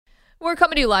We're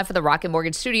coming to you live from the Rocket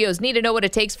Mortgage Studios. Need to know what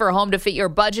it takes for a home to fit your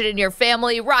budget and your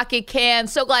family? Rocket can.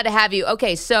 So glad to have you.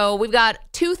 Okay, so we've got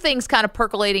two things kind of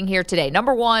percolating here today.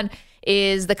 Number one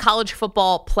is the college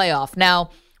football playoff.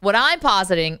 Now, what I'm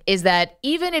positing is that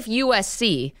even if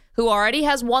USC, who already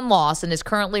has one loss and is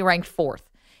currently ranked fourth,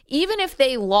 even if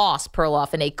they lost,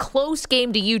 Perloff, in a close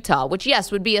game to Utah, which,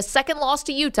 yes, would be a second loss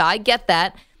to Utah, I get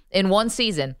that, in one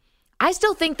season, I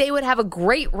still think they would have a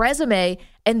great resume,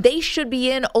 and they should be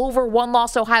in over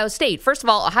one-loss Ohio State. First of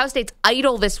all, Ohio State's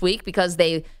idle this week because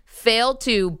they failed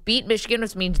to beat Michigan,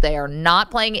 which means they are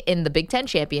not playing in the Big Ten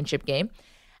championship game.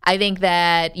 I think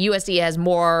that USC has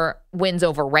more wins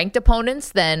over ranked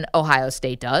opponents than Ohio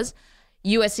State does.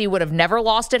 USC would have never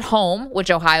lost at home,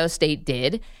 which Ohio State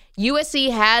did.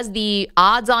 USC has the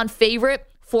odds-on favorite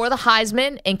for the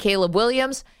Heisman and Caleb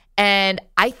Williams. And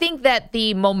I think that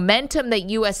the momentum that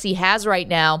USC has right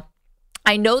now,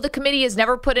 I know the committee has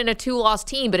never put in a two-loss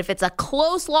team, but if it's a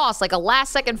close loss, like a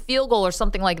last-second field goal or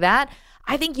something like that,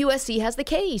 I think USC has the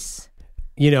case.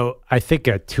 You know, I think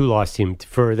a two-loss team,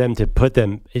 for them to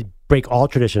break all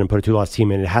tradition and put a two-loss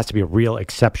team in, it has to be a real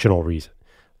exceptional reason,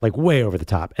 like way over the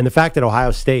top. And the fact that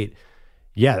Ohio State,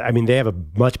 yeah, I mean, they have a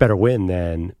much better win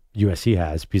than USC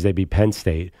has because they beat Penn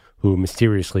State, who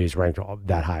mysteriously is ranked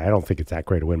that high. I don't think it's that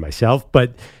great a win myself,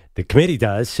 but the committee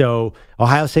does. So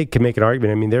Ohio State can make an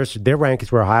argument. I mean, their rank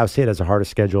is where Ohio State has the hardest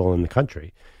schedule in the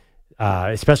country,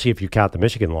 especially if you count the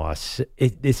Michigan loss.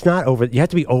 It's not over. You have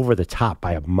to be over the top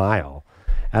by a mile.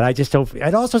 And I just don't.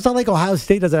 And also, it's not like Ohio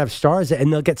State doesn't have stars,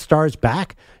 and they'll get stars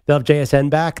back. They'll have JSN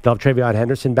back. They'll have Travion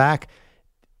Henderson back.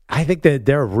 I think that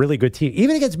they're a really good team,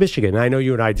 even against Michigan. I know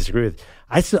you and I disagree with.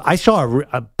 I saw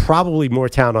a probably more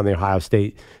talent on the Ohio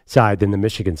State side than the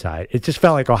Michigan side. It just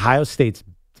felt like Ohio State's,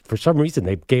 for some reason,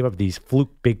 they gave up these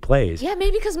fluke big plays. Yeah,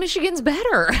 maybe because Michigan's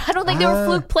better. I don't think they were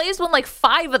fluke plays when like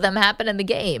 5 of them happened in the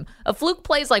game. A fluke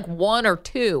play is like 1 or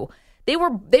 2. They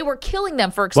were killing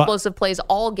them for explosive plays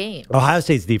all game. Ohio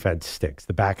State's defense stinks,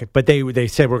 the back, but they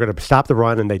said we're going to stop the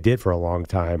run, and they did for a long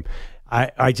time.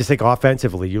 I just think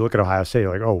offensively, you look at Ohio State,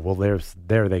 you're like, oh, well,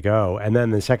 there they go. And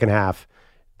then the second half,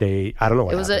 I don't know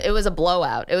what happened. It was a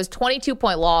blowout. It was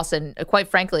 22-point loss, and quite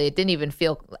frankly, it didn't even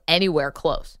feel anywhere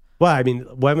close. Well, I mean,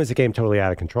 when was the game totally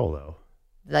out of control, though?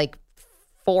 Like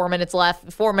 4 minutes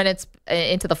left, 4 minutes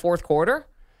into the fourth quarter?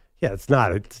 Yeah, it's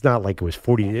not like it was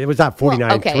 40. It was not 49-3.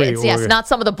 Well, okay, it's not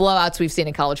some of the blowouts we've seen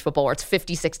in college football where it's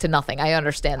 56-0. I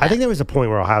understand that. I think there was a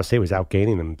point where Ohio State was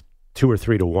outgaining them 2 or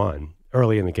 3 to 1.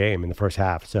 Early in the game, in the first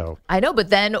half. So I know, but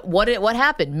then what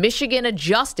happened? Michigan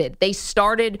adjusted. They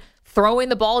started throwing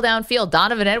the ball downfield.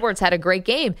 Donovan Edwards had a great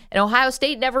game, and Ohio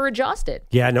State never adjusted.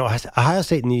 Yeah, no, Ohio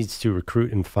State needs to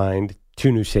recruit and find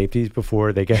 2 new safeties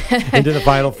before they get into the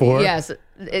Final Four. Yes.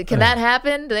 Can that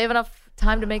happen? Do they have enough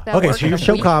time to make that work? Okay, so you're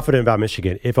so confident about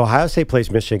Michigan. If Ohio State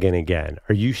plays Michigan again,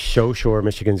 are you so sure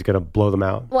Michigan's going to blow them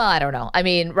out? Well, I don't know. I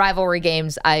mean, rivalry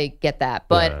games, I get that.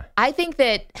 But I think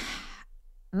that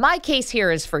my case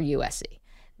here is for USC,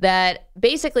 that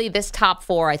basically this top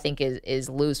 4, I think, is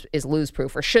lose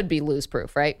proof, or should be lose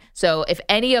proof, right? So if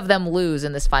any of them lose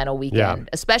in this final weekend,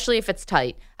 especially if it's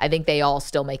tight, I think they all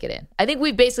still make it in. I think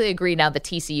we've basically agreed now that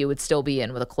TCU would still be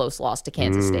in with a close loss to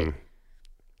Kansas State.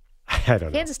 I don't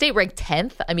know. Kansas State ranked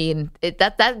 10th. I mean,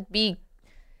 that'd be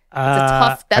a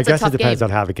tough. That's I guess a tough it depends game.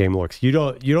 on how the game looks. You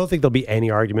don't think there'll be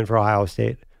any argument for Ohio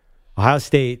State? Ohio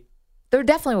State. There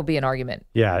definitely will be an argument.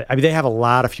 Yeah, I mean, they have a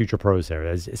lot of future pros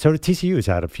there. So TCU has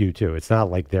had a few, too. It's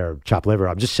not like they're chopped liver.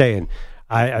 I'm just saying,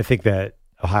 I think that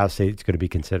Ohio State's going to be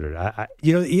considered.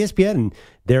 ESPN,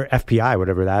 their FPI,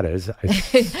 whatever that is,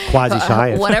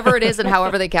 quasi-science. Whatever it is and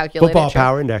however they calculate Football it.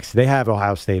 Power Index, they have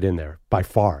Ohio State in there by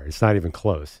far. It's not even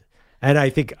close. And I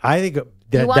think you want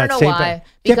to know why?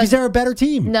 Because they're a better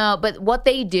team. No, but what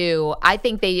they do, I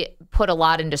think they put a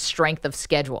lot into strength of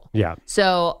schedule. Yeah.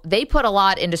 So they put a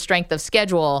lot into strength of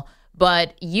schedule,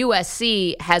 but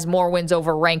USC has more wins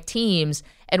over ranked teams.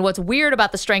 And what's weird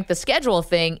about the strength of schedule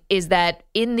thing is that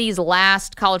in these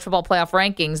last college football playoff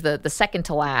rankings, the second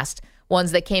to last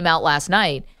ones that came out last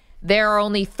night, there are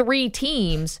only 3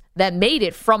 teams that made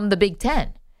it from the Big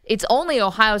Ten. It's only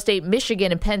Ohio State,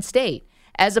 Michigan, and Penn State,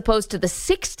 as opposed to the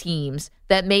 6 teams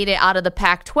that made it out of the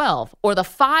Pac-12 or the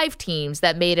 5 teams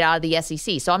that made it out of the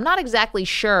SEC. So I'm not exactly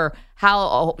sure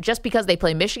how, just because they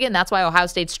play Michigan, that's why Ohio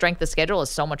State's strength of schedule is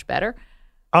so much better.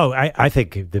 Oh, I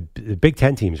think the Big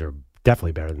Ten teams are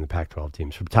definitely better than the Pac-12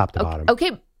 teams from top to bottom.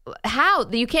 Okay, how?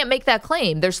 You can't make that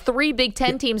claim. There's 3 Big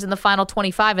Ten teams in the final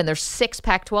 25, and there's 6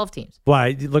 Pac-12 teams.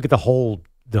 Well, look at the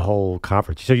whole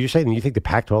conference. So you're saying you think the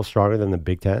Pac-12 is stronger than the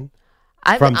Big Ten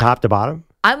from top to bottom?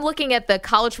 I'm looking at the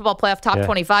college football playoff top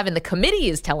 25, and the committee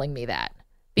is telling me that.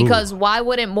 Because why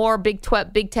wouldn't more Big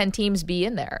 10 teams be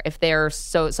in there if they're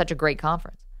such a great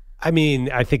conference? I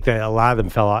mean, I think that a lot of them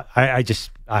fell out. I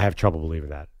have trouble believing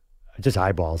that. Just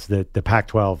eyeballs. The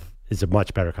Pac-12 is a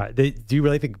much better. Do you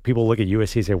really think people look at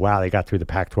USC and say, wow, they got through the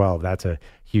Pac-12? That's a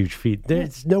huge feat.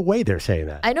 There's no way they're saying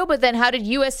that. I know, but then how did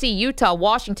USC, Utah,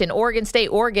 Washington, Oregon State,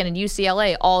 Oregon, and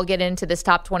UCLA all get into this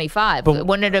top 25? But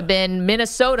wouldn't it have been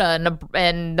Minnesota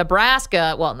and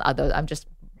Nebraska? Well, I'm just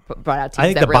brought out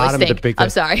teams that really stink. I'm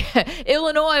sorry.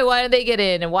 Illinois, why did they get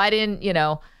in? And why didn't,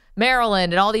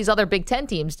 Maryland and all these other Big Ten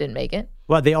teams didn't make it?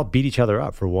 Well, they all beat each other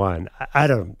up, for one. I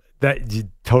don't... That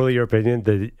totally your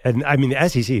opinion. And I mean, the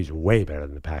SEC is way better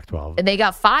than the Pac-12, and they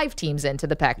got 5 teams into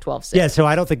the Pac-12. Yeah, so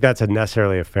I don't think that's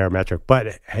necessarily a fair metric.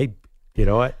 But hey, you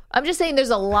know what? I'm just saying there's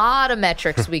a lot of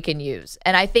metrics we can use,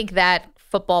 and I think that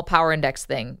football power index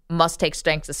thing must take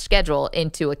strength of schedule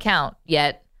into account.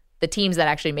 Yet the teams that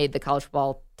actually made the college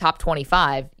football top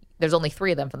 25, there's only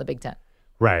 3 of them from the Big Ten.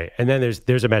 Right, and then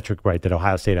there's a metric, right, that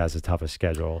Ohio State has the toughest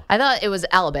schedule. I thought it was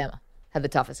Alabama had the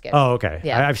toughest schedule. Oh, okay.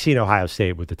 Yeah. I've seen Ohio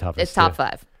State with the toughest. It's top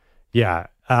 5. Yeah.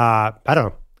 I don't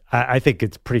know. I think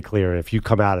it's pretty clear if you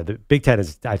come out of the Big Ten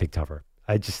is, I think, tougher.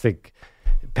 I just think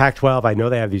Pac-12, I know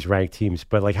they have these ranked teams,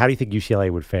 but how do you think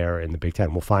UCLA would fare in the Big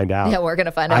Ten? We'll find out. Yeah, we're going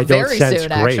to find out very soon,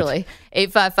 actually.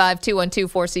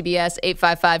 855-212-4CBS,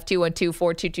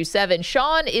 855-212-4227.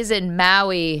 Sean is in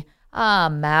Maui.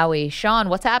 Maui. Sean,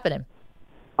 what's happening?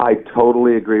 I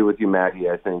totally agree with you, Maggie.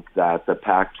 I think that the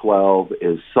Pac-12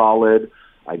 is solid.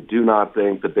 I do not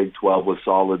think the Big 12 was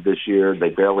solid this year. They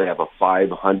barely have a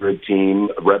 500 team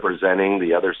representing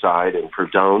the other side, and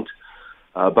Purdue.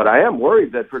 But I am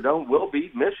worried that Purdue will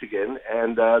beat Michigan,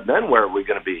 and then where are we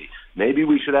going to be? Maybe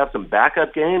we should have some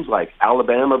backup games like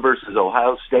Alabama versus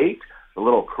Ohio State, a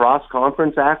little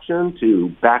cross-conference action to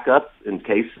back up in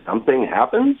case something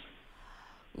happens.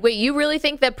 Wait, you really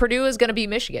think that Purdue is going to beat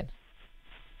Michigan?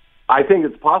 I think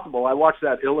it's possible. I watched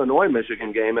that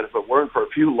Illinois-Michigan game, and if it weren't for a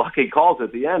few lucky calls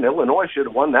at the end, Illinois should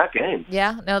have won that game.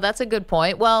 Yeah, no, that's a good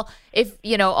point. Well, if,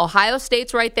 Ohio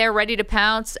State's right there ready to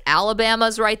pounce,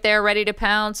 Alabama's right there ready to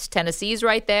pounce, Tennessee's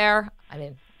right there. I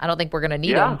mean, I don't think we're going to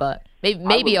need them, but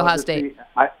maybe Ohio State.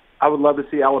 I would love to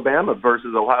see Alabama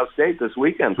versus Ohio State this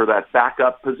weekend for that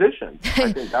backup position.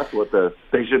 I think that's what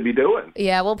they should be doing.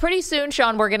 Yeah, well, pretty soon,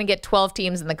 Sean, we're going to get 12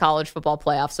 teams in the college football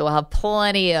playoff, so we'll have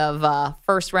plenty of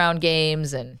first-round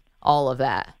games and all of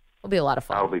that. It'll be a lot of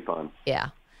fun. That'll be fun. Yeah.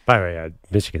 By the way,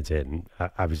 Michigan's in.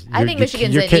 I think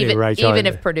Michigan's in, kidding, right, even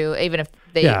if Purdue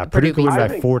Purdue could win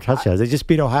by 4 touchdowns. They just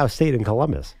beat Ohio State in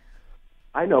Columbus.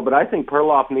 I know, but I think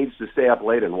Perloff needs to stay up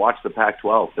late and watch the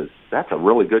Pac-12 because that's a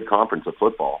really good conference of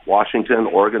football. Washington,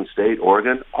 Oregon State,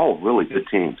 Oregon, all really good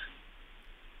teams.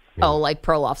 Oh, like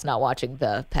Perloff's not watching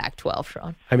the Pac-12,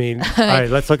 Sean. I mean, all right,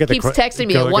 let's look at Keeps texting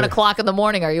me at 1 o'clock in the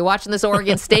morning. Are you watching this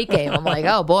Oregon State game? I'm like,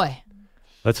 oh, boy.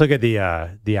 Let's look at the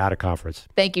out of conference.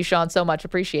 Thank you, Sean, so much.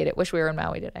 Appreciate it. Wish we were in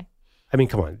Maui today. I mean,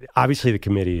 come on. Obviously, the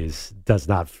committee does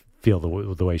not feel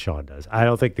the way Sean does. I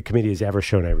don't think the committee has ever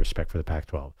shown any respect for the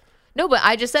Pac-12. No, but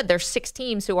I just said there's 6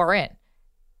 teams who are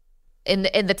in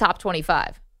the top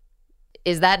 25.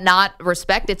 Is that not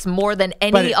respect? It's more than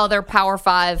any other Power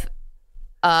 5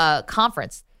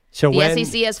 conference. So the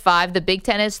SEC has 5, the Big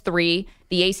 10 has 3,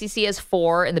 the ACC has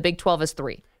 4, and the Big 12 has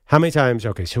 3. How many times?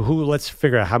 Okay, so let's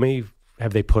figure out how many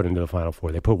have they put into the Final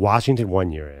Four. They put Washington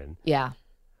 1 year in. Yeah.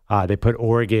 They put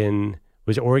Oregon.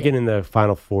 Was Oregon in the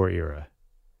Final Four era?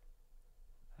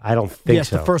 I don't think so. Yes,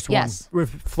 the first one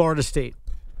with Florida State.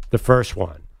 The first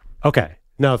one. Okay.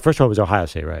 No, the first one was Ohio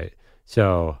State, right?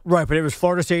 So right, but it was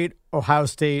Florida State, Ohio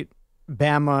State,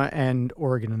 Bama, and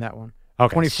Oregon in that one.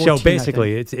 Okay. So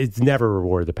basically, it's never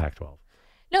rewarded the Pac-12.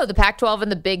 No, the Pac-12 and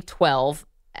the Big 12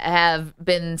 have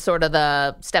been sort of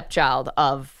the stepchild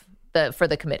for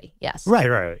the committee. Yes.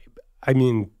 Right. I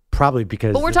mean, probably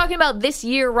because. But we're talking about this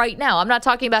year right now. I'm not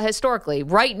talking about historically.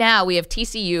 Right now, we have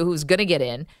TCU who's going to get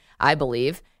in, I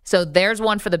believe. So there's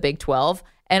one for the Big 12.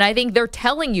 And I think they're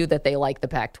telling you that they like the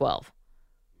Pac-12.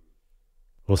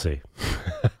 We'll see.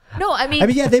 No, I mean,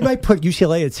 yeah, they might put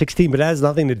UCLA at 16, but that has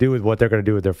nothing to do with what they're going to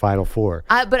do with their Final Four.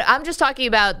 But I'm just talking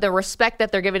about the respect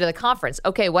that they're giving to the conference.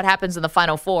 Okay, what happens in the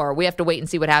Final Four? We have to wait and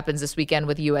see what happens this weekend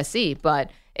with USC.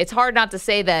 But it's hard not to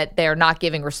say that they're not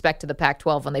giving respect to the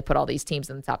Pac-12 when they put all these teams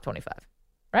in the top 25,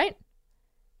 right?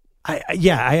 I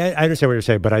understand what you're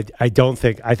saying, but I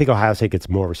think Ohio State gets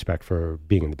more respect for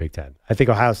being in the Big Ten. I think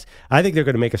they're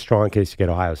going to make a strong case to get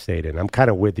Ohio State in. I'm kind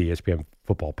of with the ESPN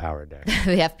Football Power Index.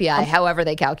 The FPI, however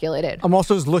they calculate it. I'm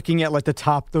also looking at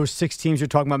those 6 teams you're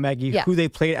talking about, Maggie, who they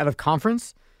played out of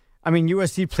conference. I mean,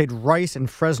 USC played Rice and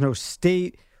Fresno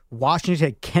State. Washington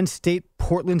had Kent State,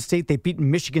 Portland State. They beat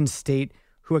Michigan State,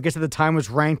 who I guess at the time was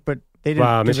ranked, but they didn't.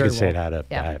 Well, do Michigan very State well. had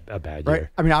a bad Right.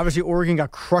 year. I mean, obviously Oregon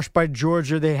got crushed by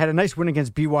Georgia. They had a nice win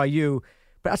against BYU,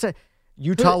 but I said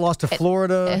Utah lost to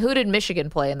Florida. And who did Michigan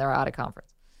play in their out of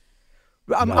conference?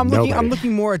 I'm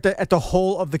looking more at the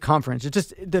whole of the conference. It's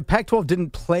just the Pac-12 didn't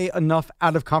play enough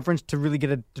out of conference to really get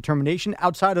a determination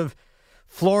outside of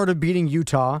Florida beating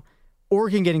Utah,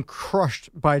 Oregon getting crushed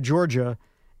by Georgia,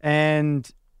 and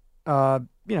it's hard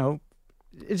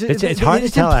to tell. Didn't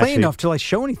play enough to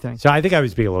show anything. So I think I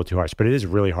was being a little too harsh, but it is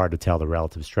really hard to tell the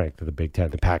relative strength of the Big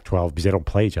Ten, the Pac-12, because they don't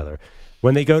play each other.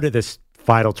 When they go to this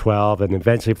Final 12, and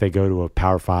eventually if they go to a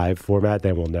Power 5 format,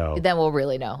 then we'll know. Then we'll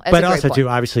really know. But also, too,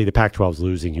 obviously the Pac-12 is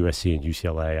losing USC and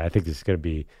UCLA. I think there's going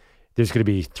to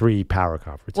be 3 power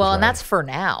conferences. Well, and right? that's for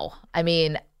now. I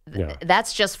mean,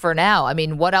 that's just for now. I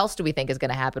mean, what else do we think is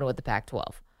going to happen with the Pac-12?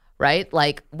 Right?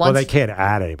 Well, they can't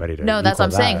add anybody to No, that's what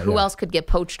I'm saying. That, Who else could get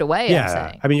poached away? Yeah. I'm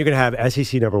saying. I mean, you're going to have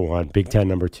SEC number 1, Big Ten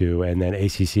number 2, and then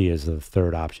ACC is the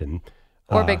third option.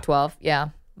 Or Big 12, yeah.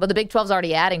 But the Big 12's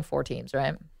already adding 4 teams,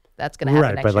 right? That's going to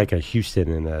happen next year. Right, but like a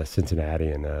Houston and a Cincinnati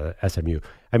and a SMU.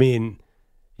 I mean,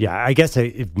 yeah, I guess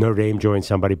if Notre Dame joins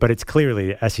somebody, but it's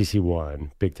clearly SEC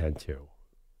 1, Big Ten 2,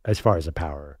 as far as the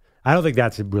power. I don't think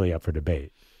that's really up for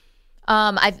debate.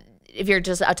 If you're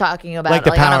just talking about like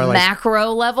the power, on a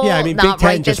macro level, yeah, I mean, not Big Ten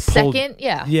right just this pulled, second,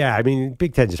 yeah. Yeah, I mean,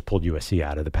 Big Ten just pulled USC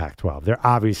out of the Pac-12. They're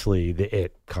obviously the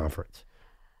it conference.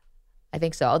 I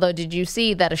think so. Although, did you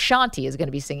see that Ashanti is going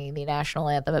to be singing the national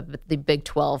anthem at the Big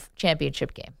 12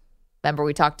 championship game? Remember,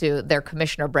 we talked to their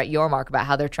commissioner, Brett Yormark, about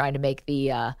how they're trying to make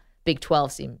the Big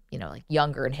 12 seem,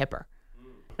 younger and hipper.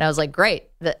 And I was like, great.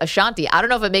 The Ashanti, I don't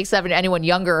know if it makes anyone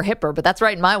younger or hipper, but that's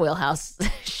right in my wheelhouse.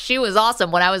 She was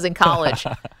awesome when I was in college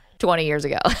 20 years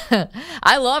ago.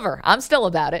 I love her. I'm still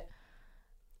about it.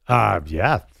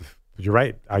 Yeah, you're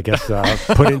right. I guess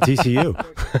put in TCU.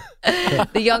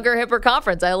 The younger, hipper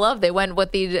conference. I love. They went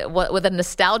with a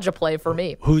nostalgia play for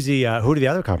me. Who do the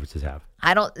other conferences have?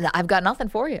 I've got nothing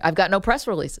for you. I've got no press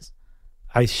releases.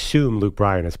 I assume Luke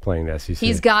Bryan is playing the SEC.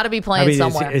 He's got to be playing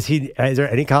somewhere. Is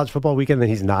there any college football weekend that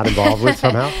he's not involved with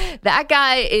somehow? That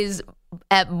guy is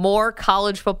at more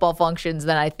college football functions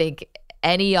than I think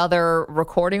any other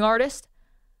recording artist.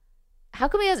 How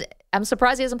come I'm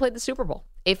surprised he hasn't played the Super Bowl.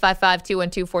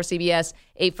 855-212-4CBS,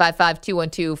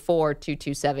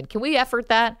 855-212-4227. Can we effort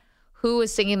that? Who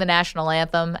is singing the national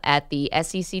anthem at the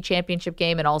SEC championship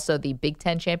game and also the Big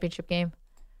Ten championship game?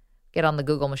 Get on the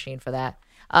Google machine for that.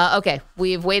 Okay,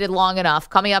 we've waited long enough.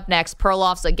 Coming up next,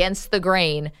 Perloff's Against the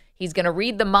Grain. He's going to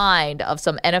read the mind of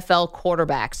some NFL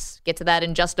quarterbacks. Get to that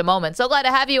in just a moment. So glad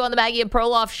to have you on the Maggie and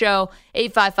Perloff Show.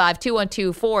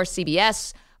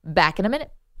 855-212-4CBS. Back in a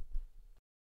minute.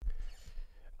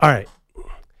 All right.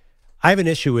 I have an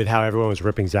issue with how everyone was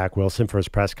ripping Zach Wilson for his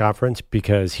press conference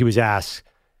because he was asked,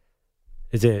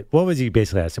 what was he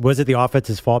basically asked? Was it the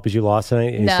offense's fault because you lost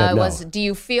tonight? And it was, do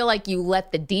you feel like you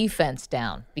let the defense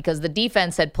down? Because the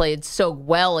defense had played so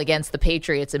well against the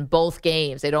Patriots in both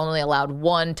games. They'd only allowed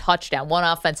one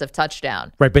offensive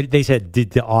touchation. Right, but they said,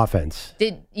 did the offense?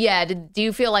 Do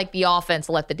you feel like the offense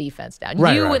let the defense down?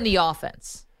 Right, and the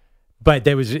offense. But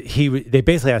they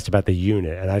basically asked about the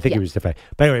unit, and I think it was different.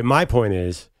 But anyway, my point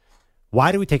is,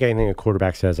 why do we take anything a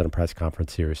quarterback says on a press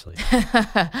conference seriously?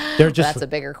 That's a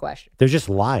bigger question. They're just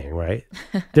lying, right?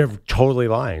 They're totally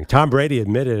lying. Tom Brady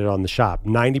admitted it on the shop.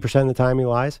 90% of the time he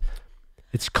lies.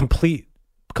 It's complete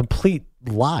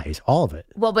lies, all of it.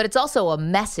 Well, but it's also a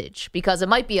message because it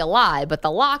might be a lie, but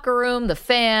the locker room, the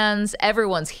fans,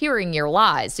 everyone's hearing your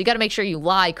lies. So you got to make sure you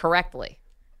lie correctly.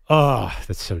 Oh,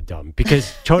 that's so dumb.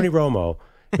 Because Tony Romo,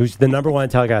 who's the number one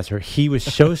telecaster, he was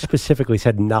so specifically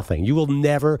said nothing. You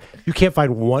can't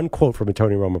find one quote from a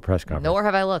Tony Romo press conference. Nor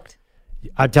have I looked.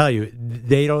 I'm telling you,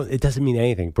 it doesn't mean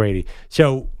anything, Brady.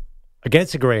 So,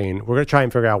 Against the Grain, we're going to try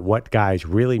and figure out what guys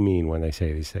really mean when they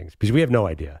say these things, because we have no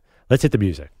idea. Let's hit the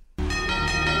music.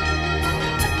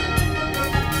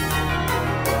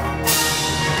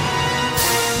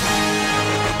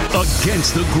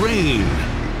 Against the Grain.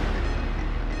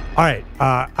 All right,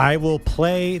 I will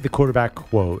play the quarterback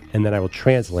quote, and then I will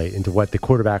translate into what the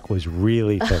quarterback was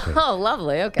really thinking. Oh,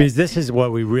 lovely. Okay. Because this is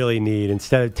what we really need.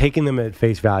 Instead of taking them at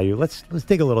face value, let's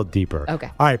dig a little deeper.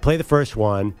 Okay. All right, play the first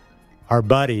one. Our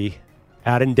buddy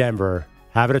out in Denver,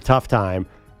 having a tough time,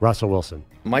 Russell Wilson.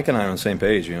 Mike and I are on the same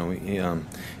page.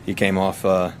 He came off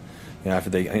after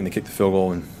they kicked the field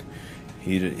goal, and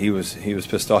he was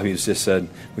pissed off. He just said,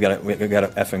 we got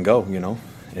to F and go,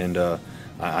 and.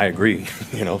 I agree,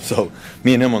 So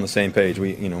me and him on the same page.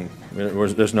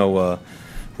 There's no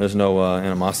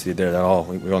animosity there at all.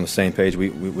 We're on the same page.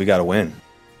 We got to win.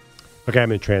 Okay, I'm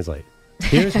going to translate.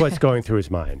 Here's what's going through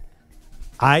his mind.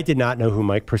 I did not know who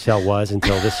Mike Purcell was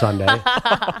until this Sunday.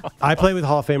 I played with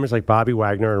Hall of Famers like Bobby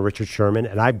Wagner and Richard Sherman,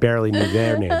 and I barely knew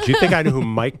their names. You think I knew who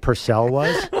Mike Purcell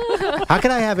was? How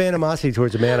can I have animosity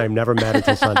towards a man I've never met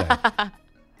until Sunday?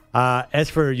 As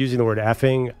for using the word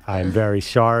effing, I'm very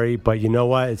sorry, but you know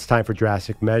what? It's time for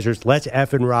drastic measures. Let's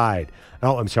effing ride.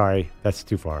 Oh, I'm sorry. That's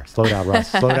too far. Slow down,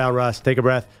 Russ. Slow down, Russ. Take a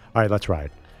breath. All right, let's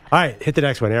ride. All right, hit the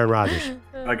next one. Aaron Rodgers.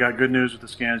 I got good news with the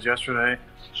scans yesterday,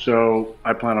 so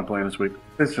I plan on playing this week.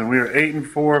 Listen, we are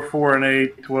 8-4,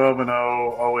 4-8,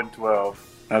 12-0, 0-12.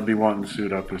 I'd be wanting to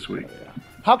suit up this week.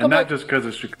 How come and not just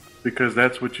because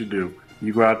that's what you do.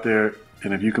 You go out there,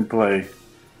 and if you can play,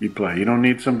 you play. You don't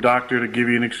need some doctor to give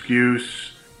you an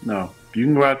excuse. No, if you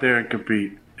can go out there and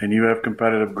compete, and you have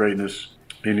competitive greatness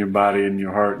in your body, in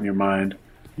your heart, and your mind,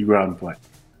 you go out and play.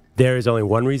 There is only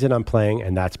one reason I'm playing,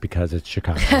 and that's because it's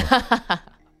Chicago.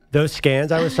 Those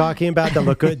scans I was talking about that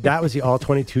look good, that was the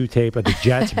all-22 tape of the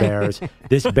Jets-Bears.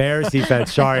 This Bears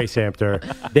defense, sorry, Samter,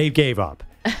 they gave up.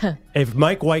 If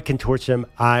Mike White can torch them,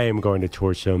 I am going to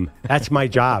torch them. That's my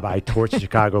job. I torch the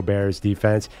Chicago Bears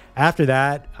defense. After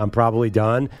that, I'm probably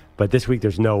done. But this week,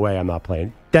 there's no way I'm not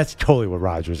playing. That's totally what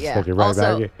Rodgers is thinking. Right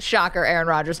also, shocker, Aaron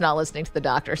Rodgers not listening to the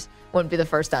doctors. Wouldn't be the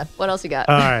first time. What else you got?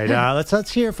 All right,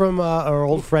 let's hear from our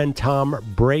old friend Tom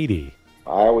Brady.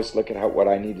 I always look at what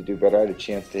I need to do better. I had a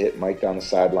chance to hit Mike down the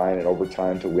sideline in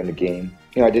overtime to win the game.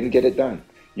 I didn't get it done.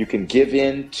 You can give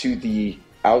in to the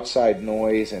outside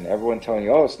noise and everyone telling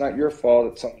you, oh, it's not your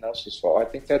fault, it's someone else's fault. I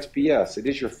think that's BS. It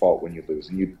is your fault when you lose.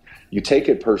 And you take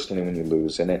it personally when you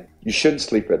lose. And you shouldn't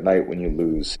sleep at night when you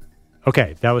lose.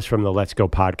 Okay, that was from the Let's Go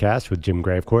podcast with Jim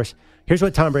Gray, of course. Here's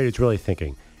what Tom Brady's really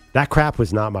thinking. That crap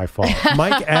was not my fault.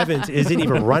 Mike Evans isn't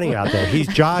even running out there. He's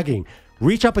jogging.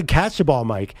 Reach up and catch the ball,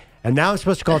 Mike. And now I'm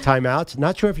supposed to call timeouts.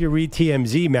 Not sure if you read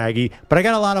TMZ, Maggie, but I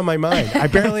got a lot on my mind. I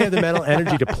barely have the mental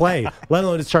energy to play, let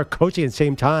alone to start coaching at the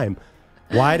same time.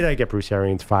 Why did I get Bruce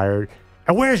Arians fired?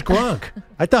 And where's Gronk?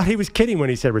 I thought he was kidding when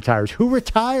he said retires. Who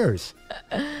retires?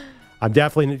 I'm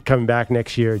definitely coming back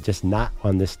next year, just not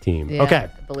on this team. Yeah, okay.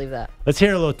 I believe that. Let's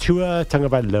hear a little Tua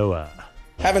Tagovailoa.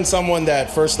 Having someone that,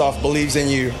 first off, believes in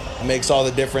you makes all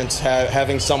the difference.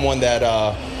 Having someone that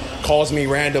calls me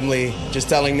randomly, just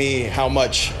telling me how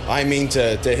much I mean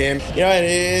to him. And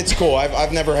it's cool.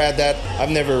 I've never had that.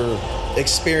 I've never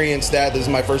experienced that. This is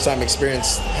my first time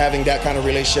having that kind of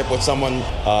relationship with someone.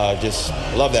 Just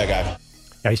love that guy.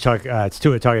 Yeah, he's talking. It's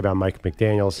Tua talking about Mike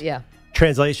McDaniels. Yeah.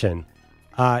 Translation.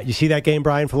 You see that game,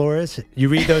 Brian Flores? You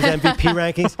read those MVP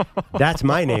rankings? That's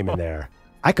my name in there.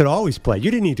 I could always play. You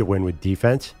didn't need to win with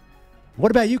defense. What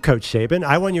about you, Coach Saban?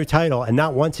 I won your title, and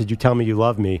not once did you tell me you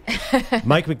love me.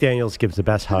 Mike McDaniels gives the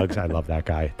best hugs. I love that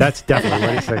guy. That's definitely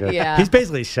what he's saying. Yeah. He's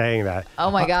basically saying that.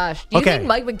 Oh, my gosh. Do you think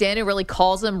Mike McDaniel really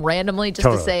calls him randomly just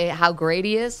to say how great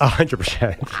he is?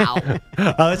 100%.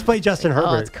 Wow. Let's play Justin Herbert.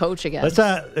 Oh, it's Coach again. Let's.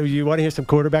 You want to hear some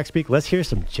quarterback speak? Let's hear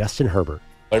some Justin Herbert.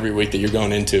 Every week that you're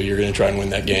going into, you're going to try and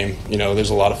win that game. There's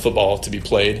a lot of football to be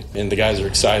played, and the guys are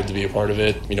excited to be a part of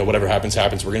it. Whatever happens.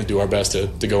 We're going to do our best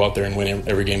to go out there and win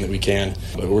every game that we can.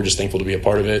 But we're just thankful to be a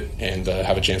part of it and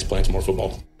have a chance playing some more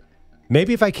football.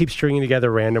 Maybe if I keep stringing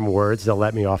together random words, they'll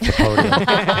let me off the podium.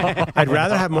 I'd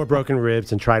rather have more broken ribs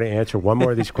than try to answer one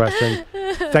more of these questions.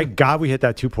 Thank God we hit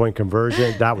that 2-point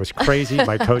conversion. That was crazy.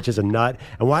 My coach is a nut.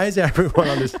 And why is everyone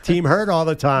on this team hurt all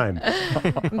the time?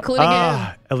 Including him.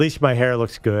 At least my hair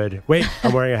looks good. Wait,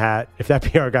 I'm wearing a hat. If that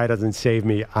PR guy doesn't save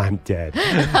me, I'm dead.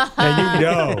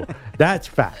 And that's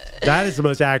fact. That is the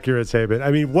most accurate statement.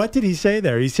 I mean, what did he say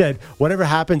there? He said, whatever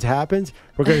happens, happens.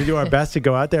 We're going to do our best to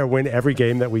go out there and win every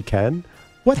game that we can.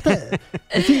 What the?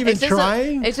 Is he even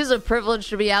trying? It's just a privilege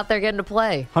to be out there getting to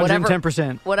play.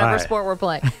 110%. Whatever sport we're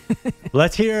playing.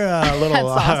 Let's hear a little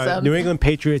awesome. New England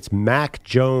Patriots Mac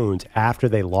Jones after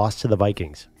they lost to the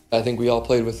Vikings. I think we all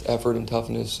played with effort and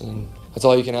toughness, and that's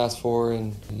all you can ask for,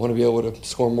 and want to be able to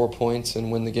score more points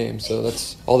and win the game. So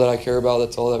that's all that I care about.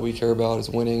 That's all that we care about is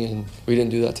winning, and we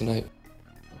didn't do that tonight.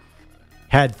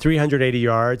 Had 380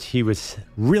 yards. He was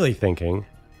really thinking,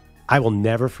 I will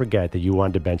never forget that you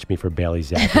wanted to bench me for Bailey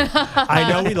Zappi. I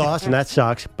know we lost, and that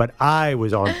sucks, but I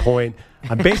was on point.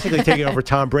 I'm basically taking over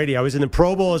Tom Brady. I was in the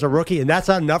Pro Bowl as a rookie, and that's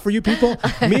not enough for you people?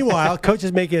 Meanwhile, coach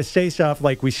is making us say stuff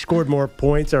like we scored more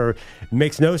points or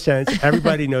makes no sense.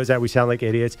 Everybody knows that. We sound like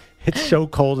idiots. It's so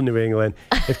cold in New England.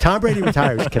 If Tom Brady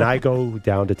retires, can I go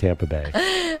down to Tampa Bay?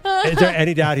 Is there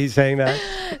any doubt he's saying that?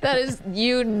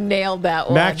 You nailed that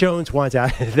one. Mac Jones wants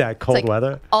out of that cold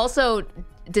weather. Also,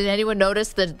 did anyone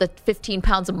notice the 15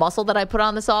 pounds of muscle that I put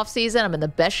on this offseason? I'm in the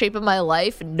best shape of my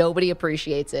life. Nobody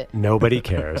appreciates it. Nobody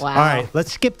cares. Wow. All right,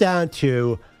 let's skip down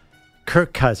to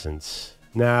Kirk Cousins.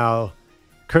 Now,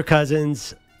 Kirk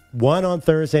Cousins, Won on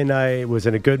Thursday night, was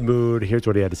in a good mood. Here's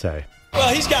what he had to say.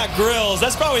 Well, he's got grills.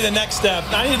 That's probably the next step.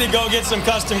 I need to go get some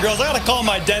custom grills. I got to call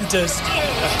my dentist.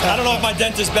 I don't know if my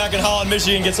dentist back in Holland,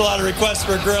 Michigan gets a lot of requests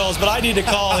for grills, but I need to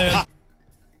call him.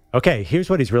 Okay, here's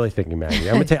what he's really thinking, Maggie.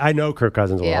 I know Kirk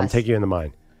Cousins well. Yes. I'm taking you in the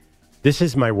mind. This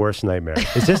is my worst nightmare.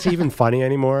 Is this even funny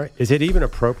anymore? Is it even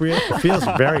appropriate? It feels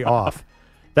very off.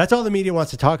 That's all the media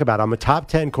wants to talk about. I'm a top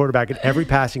 10 quarterback in every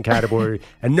passing category,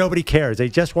 and nobody cares. They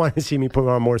just want to see me put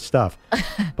on more stuff.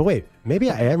 But wait, maybe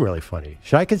I am really funny.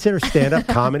 Should I consider stand-up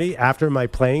comedy after my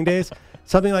playing days?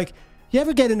 Something like, you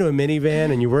ever get into a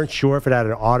minivan and you weren't sure if it had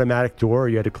an automatic door or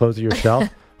you had to close it yourself?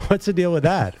 What's the deal with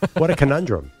that? What a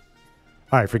conundrum.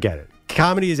 All right, forget it.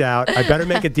 Comedy is out. I better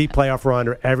make a deep playoff run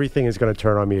or everything is going to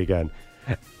turn on me again.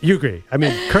 You agree? I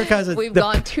mean, Kirk has We've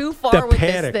gone too far with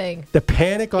this thing. The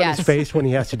panic on his face when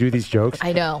he has to do these jokes.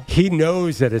 I know. He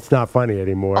knows that it's not funny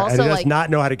anymore, also, and he does not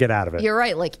know how to get out of it. You're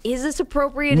right. Like, is this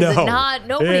appropriate? No. Is it not?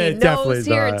 Nobody knows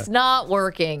here. Not. It's not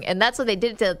working. And that's what they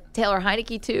did to Taylor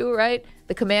Heineke, too, right?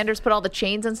 The Commanders put all the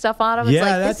chains and stuff on him. It's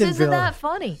like, this isn't that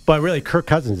funny. But really, Kirk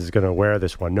Cousins is going to wear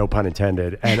this one, no pun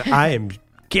intended. And I am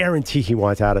guarantee he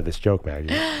wants out of this joke,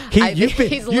 Maggie.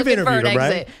 He's looking for an exit.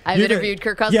 Right? I've interviewed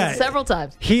Kirk Cousins several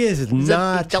times. He's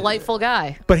a delightful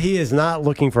guy. But he is not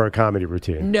looking for a comedy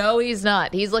routine. No, he's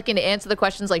not. He's looking to answer the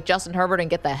questions like Justin Herbert and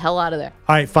get the hell out of there.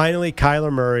 All right, finally,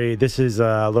 Kyler Murray. This is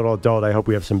a little adult. I hope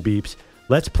we have some beeps.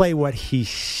 Let's play what he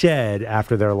said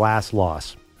after their last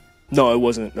loss. No, it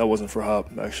wasn't. That wasn't for Hop,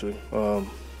 actually.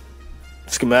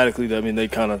 Schematically, I mean,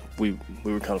 we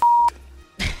were kind of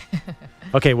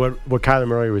Okay, what Kyler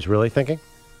Murray was really thinking?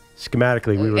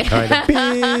 Schematically, we were kind of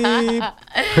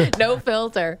beep. No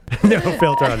filter. No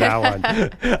filter on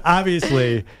that one.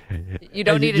 Obviously, you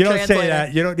don't need a translator. Say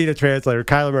that. You don't need a translator.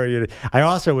 Kyler Murray. I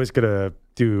also was going to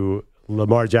do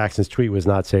Lamar Jackson's tweet was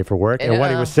not safe for work, and what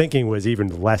he was thinking was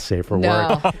even less safe for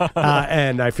work.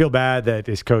 And I feel bad that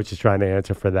his coach is trying to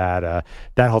answer for that.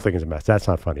 That whole thing is a mess. That's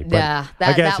not funny. Yeah,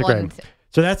 that one.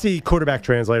 So that's the quarterback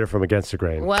translator from Against the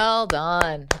Grain. Well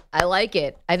done. I like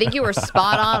it. I think you were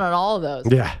spot on all of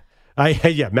those. Yeah.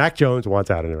 Mac Jones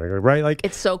wants out of it, right? Like,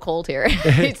 it's so cold here.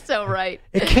 It's so right.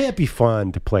 It can't be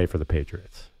fun to play for the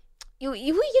Patriots. You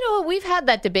know, we've had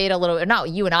that debate a little bit. Not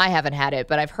you and I haven't had it,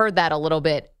 but I've heard that a little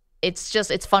bit.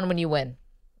 It's fun when you win.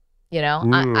 You know,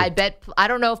 I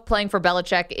don't know if playing for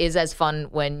Belichick is as fun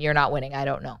when you're not winning. I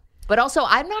don't know. But also,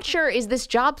 I'm not sure, is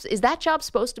that job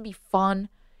supposed to be fun?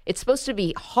 It's supposed to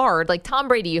be hard. Like Tom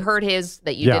Brady, you heard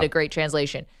that you did a great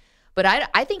translation. But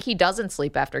I think he doesn't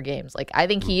sleep after games. Like, I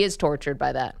think he is tortured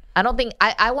by that.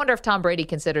 I wonder if Tom Brady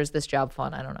considers this job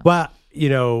fun. I don't know. Well, you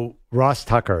know, Ross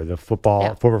Tucker, the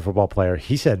former football player,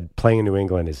 he said playing in New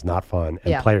England is not fun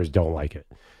and players don't like it.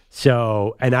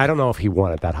 So, and I don't know if he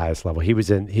won at that highest level. He was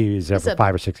there for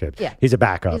 5 or 6 games. Yeah. He's a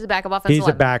backup. He's a backup offensive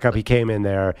lineman. Backup. He came in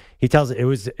there. He tells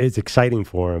it's exciting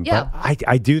for him. Yeah. But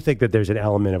I do think that there's an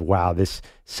element of, wow, this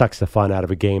sucks the fun out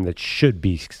of a game that should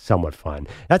be somewhat fun.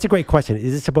 That's a great question.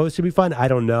 Is it supposed to be fun? I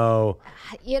don't know.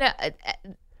 You know,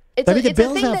 the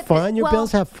Bills have fun. Your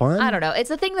Bills have fun. I don't know.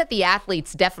 It's a thing that the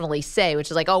athletes definitely say,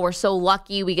 which is like, oh, we're so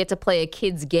lucky we get to play a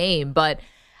kid's game. But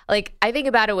like, I think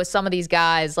about it with some of these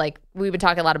guys, like we've been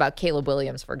talking a lot about Caleb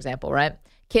Williams, for example, right?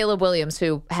 Caleb Williams,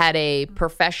 who had a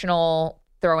professional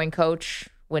throwing coach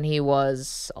when he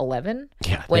was 11,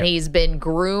 when he's been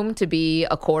groomed to be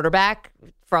a quarterback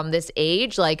from this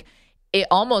age, like it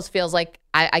almost feels like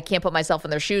I can't put myself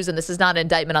in their shoes. And this is not an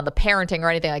indictment on the parenting or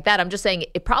anything like that. I'm just saying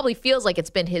it probably feels like it's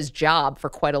been his job for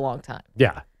quite a long time.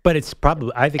 Yeah. But it's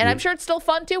probably, I think. And I'm sure it's still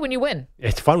fun, too, when you win.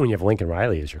 It's fun when you have Lincoln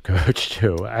Riley as your coach,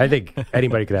 too. I think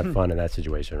anybody could have fun in that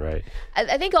situation, right?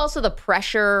 I think also the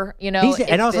pressure, you know.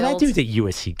 And also, that dude's at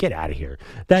USC. Get out of here.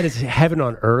 That is heaven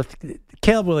on earth.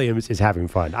 Caleb Williams is having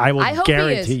fun. I will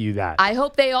guarantee you that. I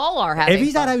hope they all are having fun. If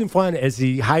he's not having fun as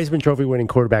the Heisman Trophy winning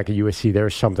quarterback at USC,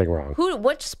 there's something wrong.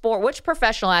 Which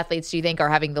professional athletes do you think are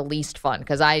having the least fun?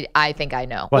 Because I think I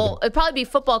know. Well, it'd probably be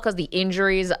football because the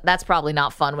injuries. That's probably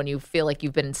not fun when you feel like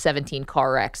you've been in 17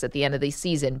 car wrecks at the end of the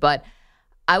season. But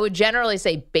I would generally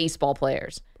say baseball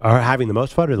players are having the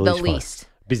most fun or the least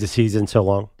fun? Because the season's so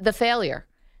long? The failure.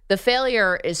 The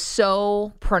failure is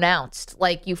so pronounced.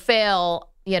 Like you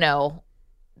fail,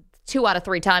 2 out of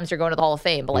 3 times you're going to the Hall of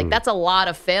Fame. But that's a lot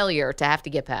of failure to have to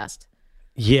get past.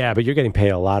 Yeah, but you're getting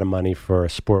paid a lot of money for a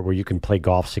sport where you can play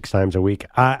golf 6 times a week.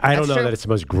 I don't know that it's the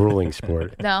most grueling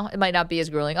sport. No, it might not be as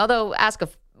grueling. Although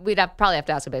we'd probably have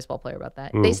to ask a baseball player about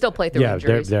that. They still play through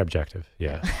injuries. They're objective.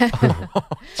 Yeah.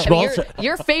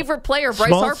 Your favorite player,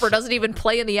 Bryce Harper, doesn't even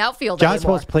play in the outfield John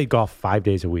anymore. Smoltz played golf 5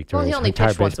 days a week during his he only entire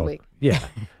pitched once baseball. a week. Yeah.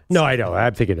 No, I know.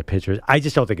 I'm thinking the pitchers. I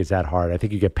just don't think it's that hard. I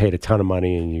think you get paid a ton of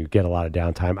money and you get a lot of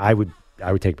downtime. I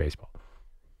would take baseball.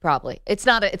 Probably. It's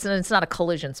not a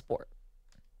collision sport.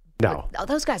 No. But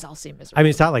those guys all seem miserable. I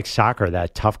mean, it's not like soccer,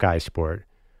 that tough guy sport.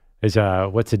 Is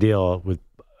what's the deal with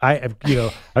I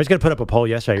was going to put up a poll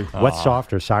yesterday. What's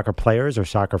softer, soccer players or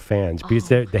soccer fans? Because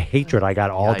the hatred I got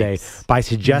all day by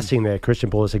suggesting that Christian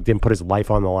Pulisic didn't put his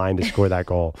life on the line to score that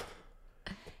goal.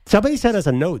 Somebody sent us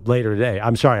a note later today.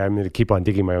 I'm sorry, I'm going to keep on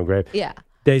digging my own grave. Yeah.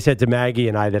 They said to Maggie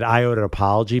and I that I owed an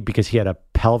apology because he had a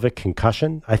pelvic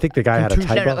concussion. I think the guy had a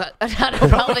typo. Not a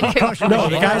pelvic concussion. No,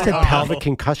 the guy said pelvic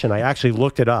concussion. I actually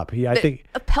looked it up. I think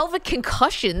a pelvic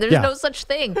concussion. There's no such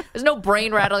thing. There's no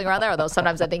brain rattling around there. Although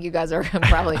sometimes I think you guys are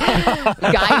probably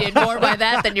guided more by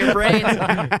that than your brains.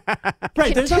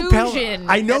 Right. Contusion.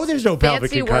 I know there's no pelvic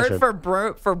concussion. Fancy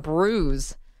word for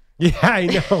bruise. Yeah, I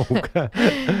know.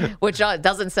 Which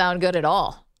doesn't sound good at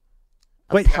all.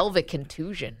 Wait, pelvic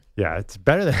contusion. Yeah, it's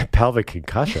better than a pelvic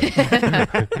concussion.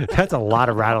 That's a lot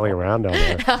of rattling around down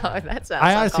there. No, that sounds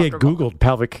I honestly had Googled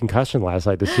pelvic concussion last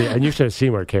night to see, and you should have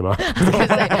seen where it came up.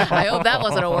 I hope that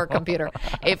wasn't a work computer.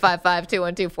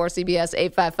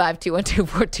 855-212-4CBS,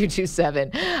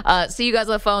 855-212-4227. See you guys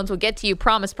on the phones. We'll get to you.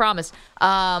 Promise.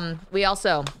 We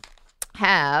also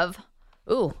have,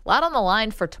 a lot on the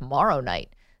line for tomorrow night.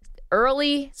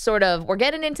 Early, we're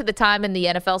getting into the time in the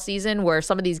NFL season where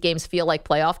some of these games feel like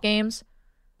playoff games.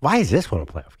 Why is this one a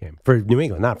playoff game? For New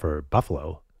England, not for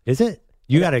Buffalo. Is it?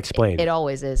 You got to explain. It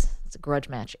always is. It's a grudge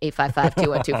match.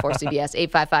 855-212-4CBS,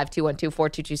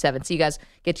 855-212-4227. See you guys,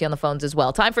 get you on the phones as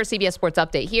well. Time for a CBS Sports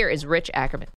Update. Here is Rich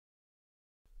Ackerman.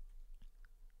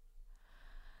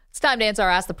 It's time to answer our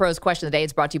Ask the Pros question of the day.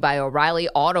 It's brought to you by O'Reilly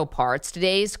Auto Parts.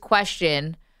 Today's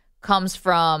question comes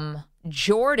from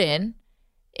Jordan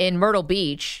in Myrtle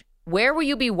Beach. Where will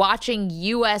you be watching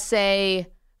USA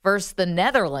versus the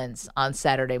Netherlands on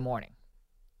Saturday morning?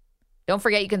 Don't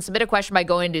forget, you can submit a question by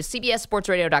going to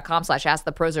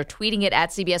cbssportsradio.com/askthepros or tweeting it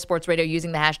at CBS Sports Radio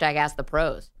using the hashtag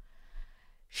AskThePros.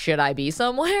 Should I be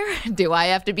somewhere? Do I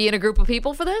have to be in a group of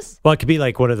people for this? Well, it could be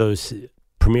like one of those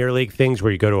Premier League things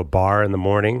where you go to a bar in the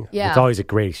morning. Yeah. It's always a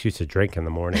great excuse to drink in the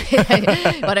morning. You want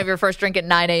to have your first drink at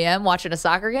 9 a.m. watching a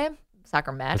soccer game?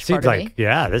 Soccer match. It seems like,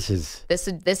 this is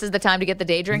the time to get the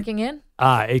day drinking in.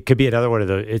 It could be another one of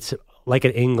those. It's like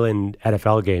an England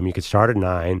NFL game. You could start at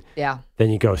 9. Yeah. Then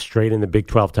you go straight in the Big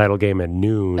 12 title game at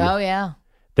noon. Oh yeah.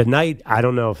 The night, I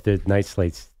don't know if the night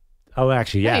slates. Oh,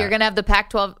 actually, yeah. No, you're gonna have the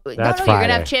Pac-12. That's You're Friday.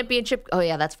 gonna have championship. Oh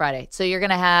yeah, that's Friday. So you're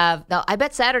gonna have. Now, I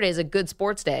bet Saturday is a good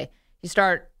sports day. You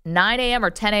start 9 a.m. or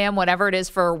 10 a.m. whatever it is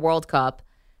for World Cup.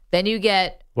 Then you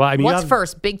get. Well, I mean, what's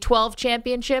first? Big 12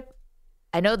 championship.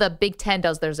 I know the Big 10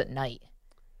 does theirs at night.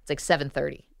 It's like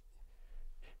 7:30.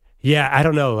 Yeah, I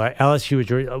don't know.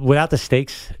 LSU, without the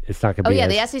stakes, it's not going to be. Oh, yeah,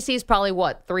 the SEC is probably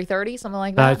what, 3:30, something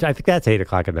like that? I think that's 8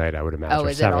 o'clock at night, I would imagine. Oh, or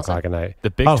is 7 it also? o'clock at night.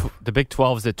 The Big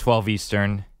 12 is at 12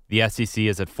 Eastern. The SEC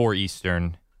is at 4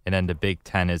 Eastern. And then the Big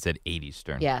 10 is at 8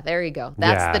 Eastern. Yeah, there you go.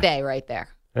 That's the day right there.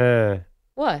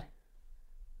 What?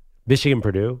 Michigan,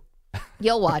 Purdue.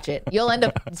 You'll watch it. You'll end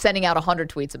up sending out 100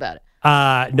 tweets about it.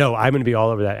 No, I'm going to be all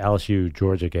over that LSU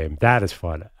Georgia game. That is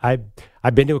fun.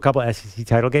 I've been to a couple of SEC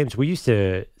title games. We used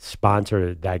to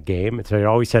sponsor that game, so they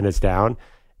always send us down.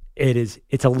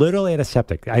 It's a little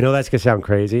antiseptic. I know that's going to sound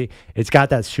crazy. It's got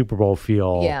that Super Bowl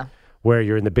feel where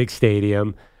you're in the big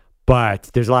stadium, but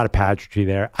there's a lot of pageantry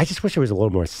there. I just wish there was a little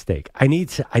more steak. I need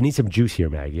some juice here,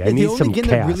 Maggie. I need some The only game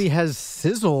chaos. that really has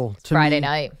sizzle to Friday me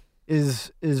night.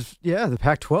 is the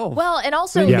Pac-12. Well, and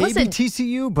also, maybe listen,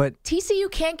 TCU, but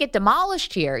TCU can't get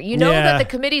demolished here. You know that the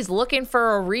committee's looking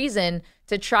for a reason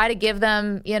to try to give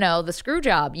them, the screw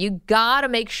job. You got to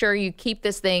make sure you keep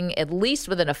this thing at least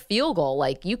within a field goal.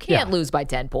 Like, you can't lose by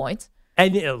 10 points.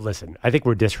 And listen, I think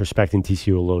we're disrespecting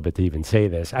TCU a little bit to even say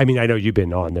this. I mean, I know you've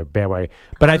been on their bandwagon,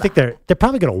 but I think they're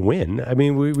probably going to win. I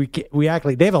mean, we act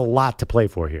like they have a lot to play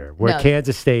for here. Where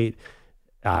Kansas State,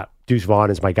 Deuce Vaughn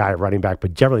is my guy at running back,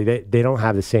 but generally they don't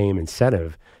have the same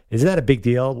incentive. Isn't that a big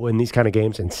deal in these kind of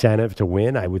games? Incentive to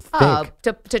win, I would think.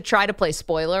 To try to play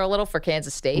spoiler a little for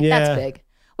Kansas State, Yeah. that's big.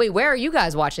 Wait, where are you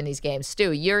guys watching these games,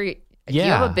 Stu? Do you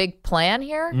have a big plan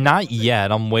here? Not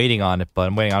yet. I'm waiting on it, but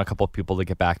I'm waiting on a couple of people to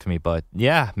get back to me. But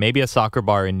yeah, maybe a soccer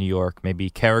bar in New York, maybe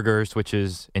Carragher's, which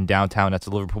is in downtown. That's a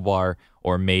Liverpool bar,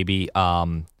 or maybe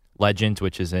Legends,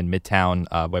 which is in Midtown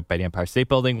by the Empire State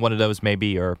Building. One of those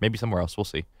maybe, or maybe somewhere else. We'll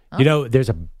see. There's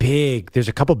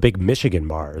a couple big Michigan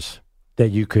bars that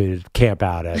you could camp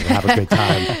out at and have a good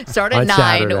time. Start at 9,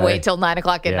 Saturday. wait till 9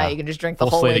 o'clock at night. You can just drink the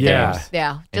whole slate of weekend. games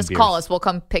Yeah, just and call beers. us. We'll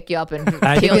come pick you up and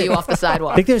peel you off the I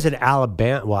sidewalk. think there's an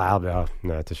Alabama.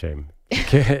 No, it's a shame.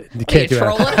 You can't do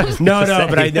trolling that. him? No,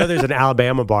 but I know there's an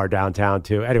Alabama bar downtown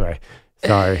too. Anyway,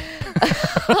 sorry.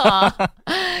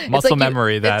 Muscle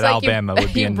memory that it's like Alabama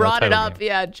would be you in the brought it title up,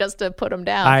 game. just to put him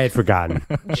down. I had forgotten.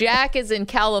 Jack is in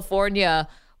California.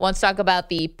 Wants to talk about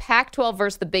the Pac-12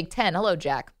 versus the Big Ten. Hello,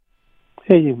 Jack.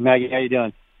 Hey, Maggie. How you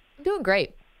doing? I'm doing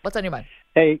great. What's on your mind?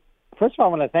 Hey, first of all, I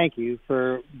want to thank you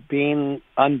for being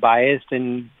unbiased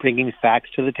and bringing facts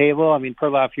to the table. I mean,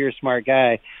 Perloff, you're a smart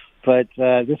guy, but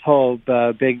this whole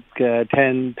Big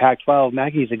Ten, Pac-12,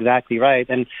 Maggie's exactly right.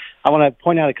 And I want to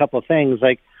point out a couple of things.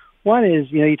 Like, one is,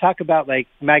 you talk about, like,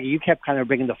 Maggie, you kept kind of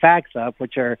bringing the facts up,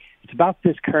 which are, it's about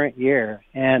this current year.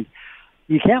 And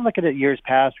you can't look at it years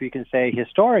past where you can say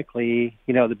historically,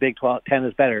 the Big 10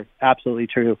 is better. Absolutely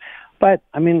true. But,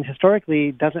 I mean, historically,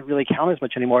 it doesn't really count as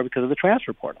much anymore because of the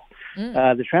transfer portal.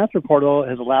 The transfer portal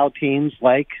has allowed teams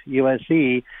like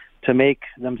USC to make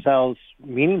themselves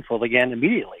meaningful again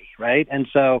immediately, right? And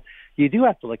so you do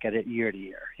have to look at it year to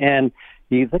year. And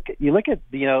you look at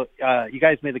you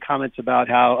guys made the comments about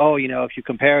how, if you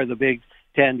compare the Big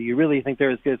Ten, do you really think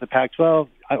they're as good as the Pac-12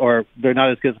 or they're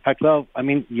not as good as the Pac-12? I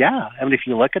mean, yeah. I mean, if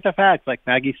you look at the facts, like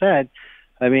Maggie said,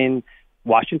 I mean,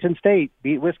 Washington State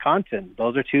beat Wisconsin.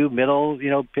 Those are two middle,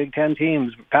 Big Ten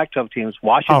teams, Pac-12 teams.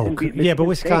 Washington beat Michigan but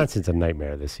Wisconsin's a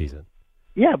nightmare this season.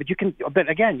 Yeah, but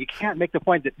again, you can't make the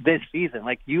point that this season,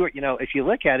 like if you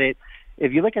look at it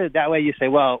that way, you say,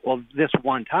 well, this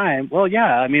one time, well,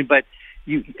 yeah, I mean, but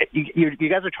you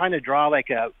guys are trying to draw like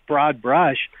a broad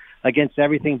brush against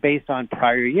everything based on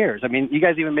prior years. I mean, you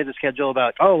guys even made the schedule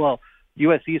about,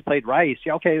 USC's played Rice.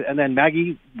 Yeah, okay. And then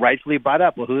Maggie rightfully brought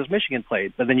up, who has Michigan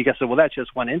played? But then you guys said, that's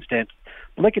just one instance.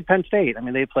 But look at Penn State. I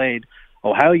mean, they played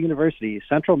Ohio University,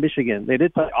 Central Michigan. They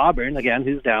did play Auburn, again,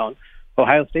 who's down.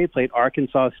 Ohio State played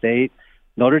Arkansas State,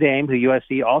 Notre Dame, who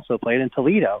USC also played, in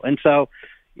Toledo. And so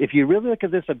if you really look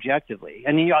at this objectively,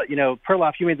 and,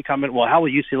 Perloff, you made the comment, well, how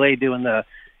will UCLA do in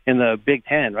the Big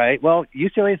Ten, right? Well,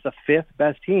 UCLA is the fifth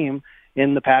best team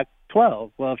in the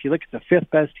Pac-12. Well, if you look at the fifth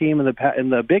best team in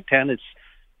the Big Ten, it's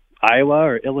Iowa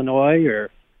or Illinois or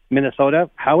Minnesota.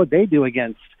 How would they do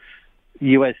against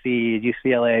USC,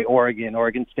 UCLA,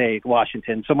 Oregon State,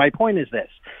 Washington? So my point is this.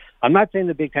 I'm not saying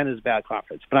the Big Ten is a bad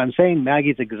conference, but I'm saying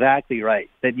Maggie's exactly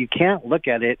right, that you can't look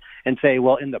at it and say,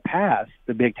 well, in the past,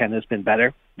 the Big Ten has been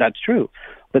better. That's true.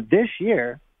 But this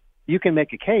year, you can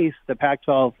make a case the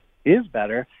Pac-12 is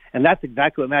better, and that's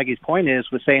exactly what Maggie's point is,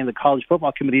 with saying the College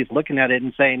Football Committee is looking at it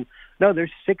and saying, no,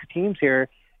 there's 6 teams here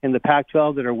in the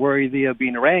Pac-12 that are worthy of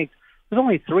being ranked. There's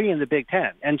only 3 in the Big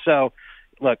Ten. And so,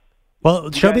 look. Well,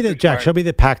 show me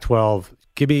the Pac-12.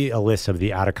 Give me a list of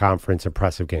the out-of-conference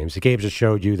impressive games. The games that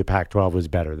showed you the Pac-12 was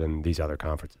better than these other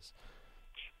conferences.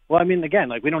 Well, I mean, again,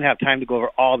 we don't have time to go over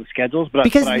all the schedules. But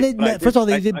first of all,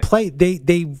 they didn't play.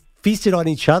 They feasted on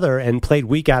each other and played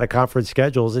weak out-of-conference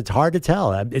schedules. It's hard to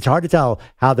tell. It's hard to tell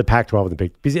how the Pac-12 and the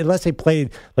Big, because unless they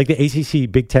played like the ACC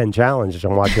Big Ten Challenge, which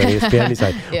I'm watching on ESPN.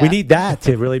 Like, we need that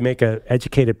to really make an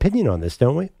educated opinion on this,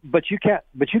 don't we? But you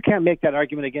can't make that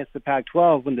argument against the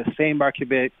Pac-12 when the same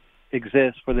argument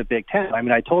exists for the Big Ten. I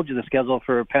mean, I told you the schedule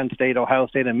for Penn State, Ohio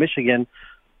State, and Michigan,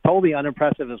 totally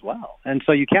unimpressive as well. And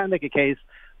so you can't make a case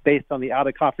based on the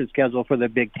out-of-conference schedule for the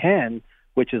Big Ten,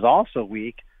 which is also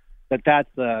weak, but that's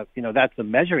the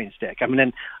measuring stick. I mean,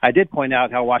 and I did point out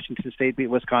how Washington State beat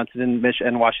Wisconsin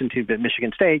and Washington beat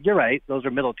Michigan State. You're right; those are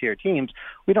middle-tier teams.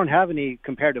 We don't have any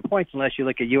comparative points unless you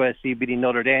look at USC beating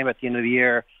Notre Dame at the end of the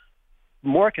year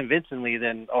more convincingly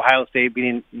than Ohio State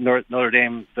beating Notre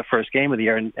Dame the first game of the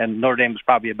year, and Notre Dame was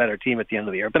probably a better team at the end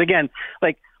of the year. But again,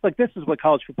 look, this is what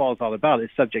college football is all about: is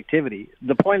subjectivity.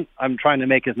 The point I'm trying to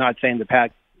make is not saying the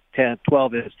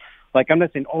Pac-12 is. I'm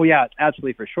not saying, it's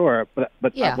absolutely for sure, but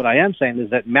what I am saying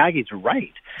is that Maggie's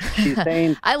right. She's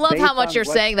saying I love how much you're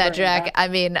saying that, Jack. I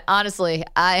mean, honestly,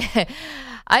 I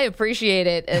appreciate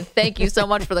it, and thank you so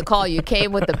much for the call. You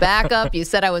came with the backup. You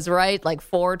said I was right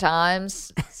 4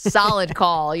 times. Solid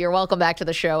call. You're welcome back to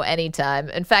the show anytime.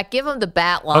 In fact, give him the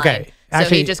bat line. Okay. Actually,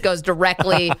 so he just goes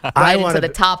directly into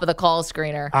the top of the call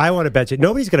screener. I want to bet you.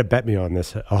 Nobody's going to bet me on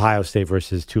this Ohio State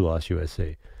versus 2-loss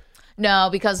USC. No,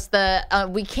 because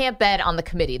we can't bet on the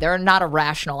committee. They're not a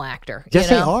rational actor. Yes,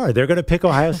 they are. They're going to pick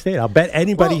Ohio State. I'll bet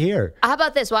anybody here. How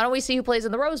about this? Why don't we see who plays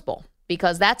in the Rose Bowl?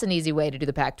 Because that's an easy way to do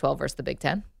the Pac-12 versus the Big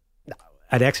Ten.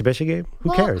 An exhibition game?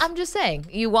 Who cares? I'm just saying.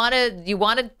 You wanted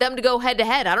them to go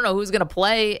head-to-head. I don't know who's going to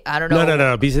play. I don't know.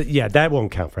 No. Because, that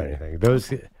won't count for anything.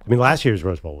 Last year's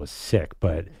Rose Bowl was sick,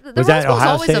 but was that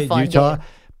Ohio State, Utah? Game.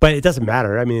 But it doesn't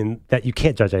matter. I mean, that you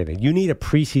can't judge anything. You need a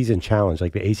preseason challenge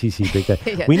like the ACC Big Ten.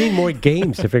 Yeah. We need more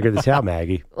games to figure this out,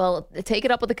 Maggie. Well, take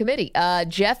it up with the committee.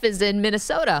 Jeff is in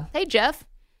Minnesota. Hey, Jeff.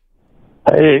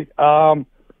 Hey,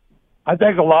 I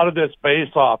think a lot of this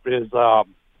face-off is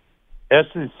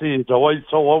SEC is always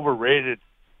so overrated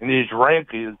in these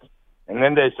rankings, and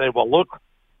then they say, well, look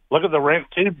at the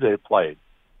ranked teams they played.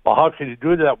 Well, how can you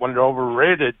do that when they're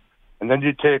overrated? And then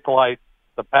you take, like,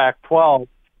 the Pac-12,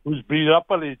 who's beat up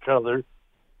on each other,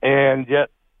 and yet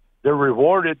they're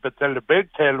rewarded. But then the Big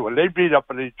Ten, when they beat up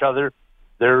on each other,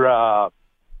 they're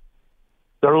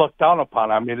looked down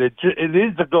upon. I mean, it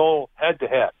needs to go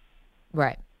head-to-head.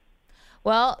 Right.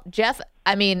 Well, Jeff,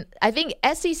 I mean, I think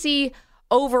SEC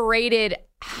overrated.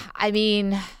 I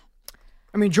mean,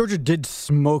 Georgia did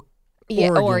smoke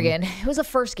Oregon. It was the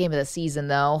first game of the season,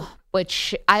 though,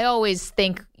 which I always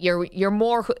think you're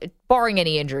more, barring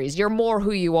any injuries, you're more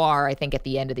who you are, I think, at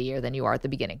the end of the year than you are at the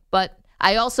beginning. But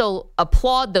I also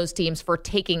applaud those teams for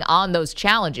taking on those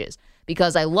challenges,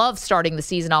 because I love starting the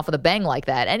season off with a bang like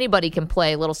that. Anybody can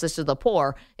play Little Sister of the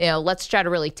Poor. Let's try to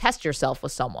really test yourself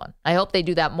with someone. I hope they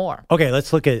do that more. Okay,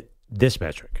 let's look at this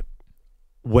metric.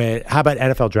 How about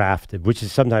NFL draft, which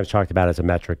is sometimes talked about as a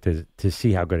metric to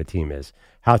see how good a team is,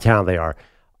 how talented they are.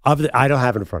 I don't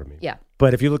have it in front of me. Yeah.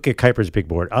 But if you look at Kuiper's big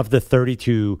board, of the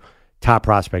 32 top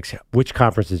prospects, which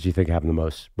conferences do you think have the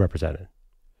most represented?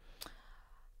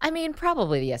 I mean,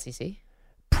 probably the SEC.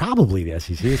 Probably the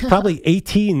SEC. It's probably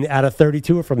 18 out of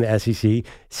 32 are from the SEC,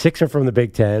 6 are from the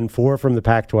Big Ten, 4 are from the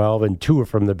Pac-12, and 2 are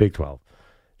from the Big 12.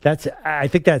 I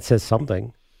think that says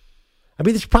something. I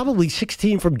mean, there's probably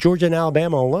 16 from Georgia and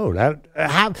Alabama alone.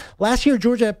 Last year,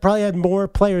 Georgia probably had more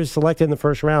players selected in the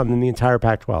first round than the entire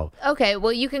Pac-12. Okay,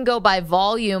 well, you can go by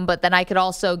volume, but then I could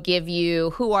also give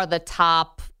you who are the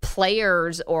top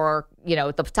players or,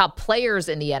 the top players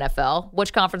in the NFL.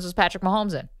 Which conference was Patrick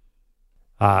Mahomes in?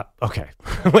 Okay.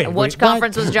 Which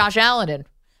conference was Josh Allen in?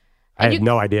 I have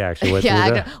no idea, actually.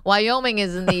 Wyoming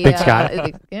is in the... Big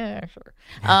Sky? Yeah,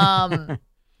 sure.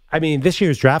 I mean, this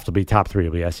year's draft will be top 3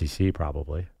 will be SEC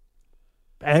probably.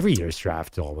 Every year's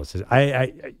draft almost is.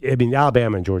 I mean,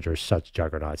 Alabama and Georgia are such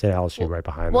juggernauts, and LSU right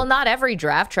behind them. Well, not every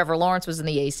draft. Trevor Lawrence was in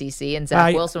the ACC, and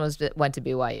Zach Wilson went to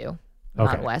BYU,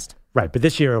 not West. Right, but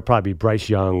this year it'll probably be Bryce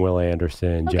Young, Will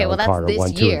Anderson, Jalen Carter, that's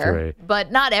 1, 2, and 3.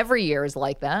 But not every year is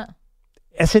like that.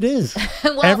 Yes, it is.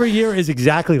 Well, every year is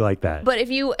exactly like that. But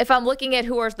if I'm looking at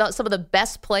who are some of the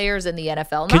best players in the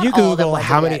NFL, can you Google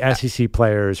how many SEC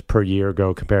players per year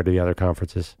go compared to the other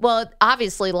conferences? Well,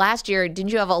 obviously, last year,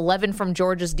 didn't you have 11 from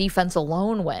Georgia's defense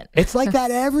alone went? It's like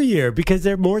that every year because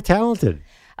they're more talented.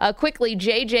 Quickly,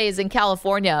 JJ is in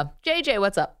California. JJ,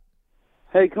 what's up?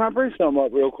 Hey, can I bring something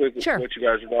up real quick? Sure. What you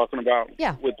guys are talking about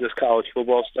with this college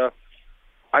football stuff?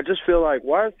 I just feel like,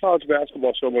 why is college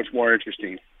basketball so much more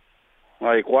interesting?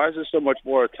 Like, why is this so much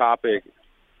more a topic?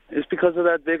 It's because of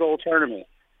that big old tournament.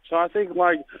 So I think,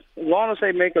 like, as long as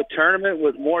they make a tournament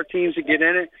with more teams to get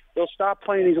in it, they'll stop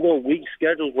playing these little weak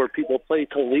schedules where people play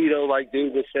Toledo, like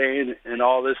dude was saying, and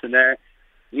all this and that.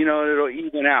 It'll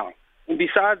even out. And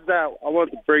besides that, I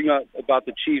want to bring up about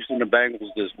the Chiefs and the Bengals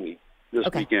this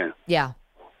weekend. Yeah.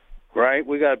 Right?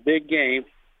 We got a big game,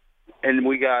 and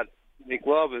we got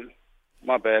McLovin,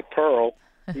 Pearl,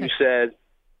 who said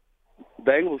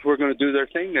Bengals were going to do their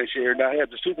thing this year, and I had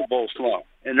the Super Bowl slump.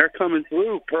 And they're coming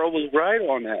through. Pearl was right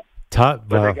on that.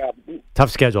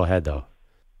 Tough schedule ahead, though.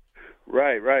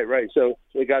 Right. So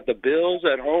they got the Bills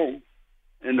at home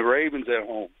and the Ravens at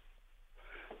home.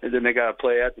 And then they got to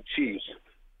play at the Chiefs.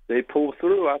 They pull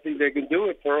through. I think they can do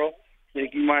it, Pearl. I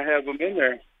think you might have them in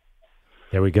there.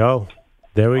 There we go.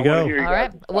 All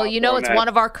right. Well, it's one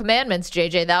of our commandments,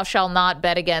 JJ. Thou shalt not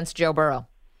bet against Joe Burrow.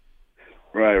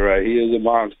 Right. He is a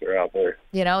monster out there.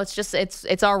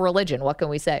 It's our religion. What can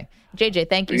we say? JJ,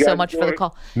 thank you so much for the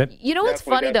call. You know what's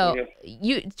funny, though?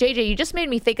 JJ, you just made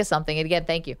me think of something. And again,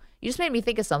 thank you. You just made me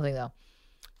think of something, though.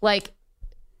 Like,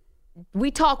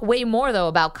 we talk way more, though,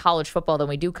 about college football than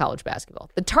we do college basketball.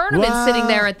 The tournament's sitting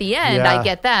there at the end. I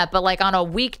get that. But, like, on a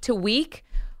week-to-week,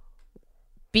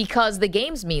 because the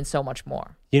games mean so much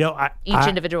more. Each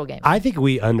individual game. I think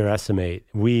we underestimate,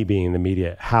 we being the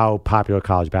media, how popular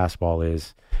college basketball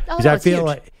is. Because I feel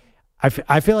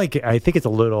like I think it's a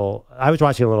little. I was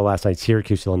watching a little last night.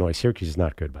 Syracuse, Illinois. Syracuse is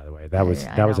not good, by the way. That was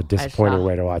a disappointing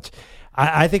way to watch.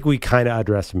 I think we kind of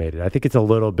underestimate it. I think it's a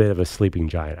little bit of a sleeping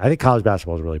giant. I think college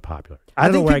basketball is really popular. I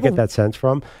don't know where I get that sense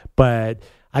from, but.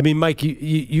 I mean, Mike,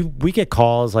 we get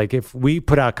calls. Like, if we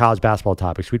put out college basketball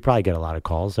topics, we'd probably get a lot of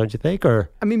calls, don't you think? Or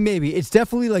I mean, maybe. It's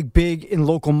definitely, like, big in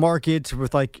local markets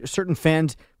with, like, certain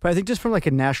fans. But I think just from, like,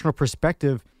 a national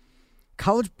perspective,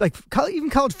 even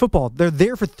college football, they're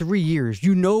there for 3 years.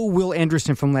 Will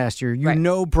Anderson from last year. You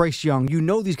know Bryce Young. You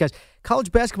know these guys.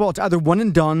 College basketball, it's either one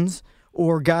and dones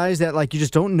or guys that like you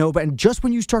just don't know. But and just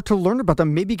when you start to learn about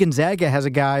them, maybe Gonzaga has a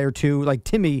guy or two like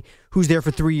Timmy who's there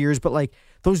for 3 years. But like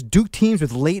those Duke teams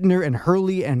with Leitner and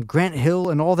Hurley and Grant Hill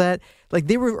and all that, like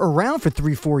they were around for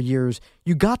 3-4 years.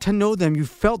 You got to know them. You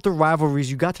felt the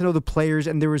rivalries. You got to know the players,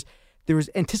 and there was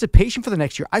anticipation for the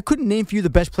next year. I couldn't name for you the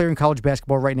best player in college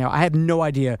basketball right now. I have no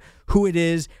idea who it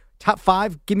is. Top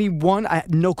 5, give me one. I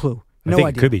have no clue. No idea.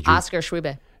 It could be Oscar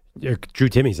Schwebe. Drew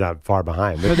Timmy's not far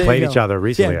behind. They played each other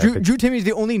recently. Yeah, Drew Timmy's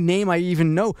the only name I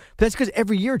even know. But that's because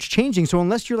every year it's changing. So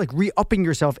unless you're like re-upping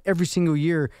yourself every single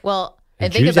year. Well,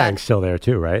 and Juzang's still there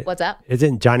too, right? What's that?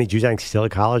 Isn't Johnny Juzang still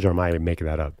at college, or am I making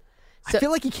that up? I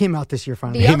feel like he came out this year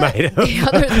finally. He might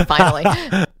have. Finally.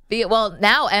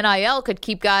 Now NIL could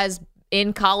keep guys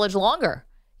in college longer,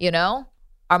 you know?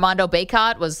 Armando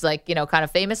Bacot was like, you know, kind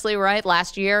of famously, right,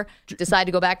 last year, decided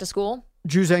to go back to school.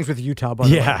 Juzang's with Utah, by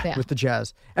the way, with the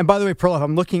Jazz. And by the way, Perloff,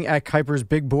 I'm looking at Kuiper's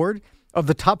big board. Of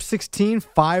the top 16,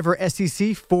 5 are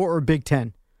SEC, 4 are Big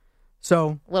Ten.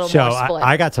 So, more split.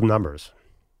 I got some numbers.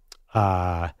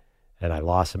 And I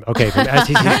lost them. Okay, from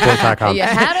SECsports.com. You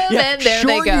had them, and there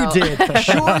they go. You did.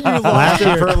 Sure you lost. Last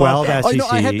year, 12 SEC,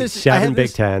 I had this, 7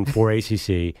 Big Ten, 4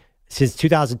 ACC. Since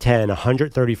 2010,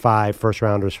 135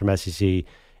 first-rounders from SEC.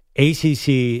 ACC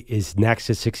is next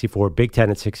at 64, Big Ten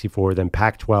at 64, then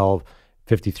Pac-12,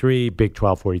 53, Big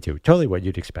 12, 42. Totally what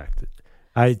you'd expect.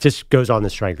 It just goes on the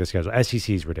strength of the schedule. SEC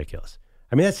is ridiculous.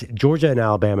 I mean, that's Georgia and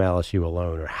Alabama, LSU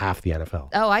alone are half the NFL.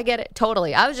 Oh, I get it.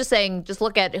 Totally. I was just saying, just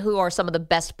look at who are some of the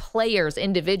best players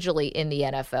individually in the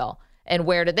NFL and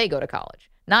where did they go to college.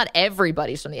 Not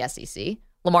everybody's from the SEC.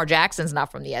 Lamar Jackson's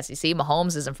not from the SEC.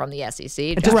 Mahomes isn't from the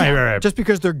SEC. Right. Just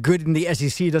because they're good in the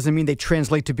SEC doesn't mean they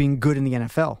translate to being good in the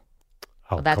NFL.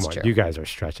 Oh, well, that's come on. true. You guys are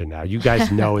stretching now. You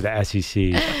guys know the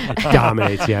SEC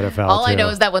dominates the NFL. All I know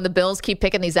is that when the Bills keep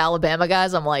picking these Alabama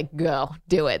guys, I'm like, go,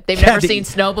 do it. They've never seen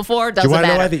snow before. Doesn't matter. Do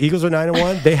you want to know why the Eagles are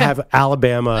 9-1? They have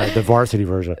Alabama, the varsity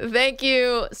version. Thank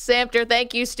you, Samter.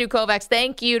 Thank you, Stu Kovacs.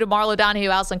 Thank you to Marlo Donahue,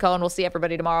 Allison Cohen. We'll see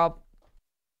everybody tomorrow.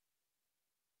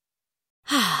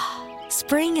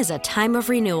 Spring is a time of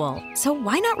renewal, so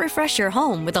why not refresh your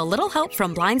home with a little help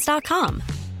from Blinds.com?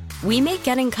 We make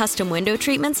getting custom window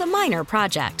treatments a minor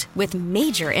project with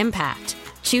major impact.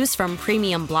 Choose from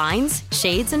premium blinds,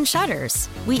 shades, and shutters.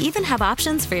 We even have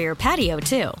options for your patio,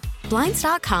 too.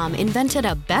 Blinds.com invented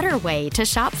a better way to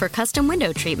shop for custom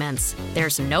window treatments.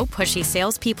 There's no pushy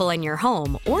salespeople in your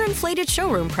home or inflated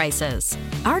showroom prices.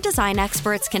 Our design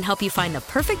experts can help you find the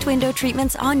perfect window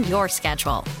treatments on your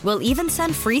schedule. We'll even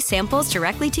send free samples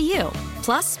directly to you.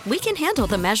 Plus, we can handle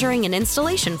the measuring and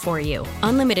installation for you.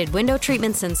 Unlimited window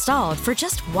treatments installed for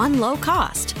just one low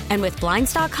cost. And with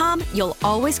Blinds.com, you'll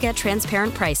always get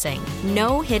transparent pricing.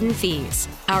 No hidden fees.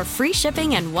 Our free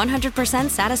shipping and 100%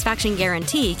 satisfaction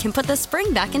guarantee can put the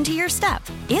spring back into your step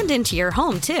and into your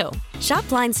home, too. Shop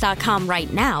Blinds.com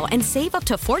right now and save up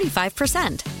to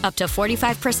 45%. Up to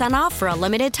 45% off for a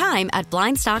limited time at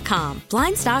Blinds.com.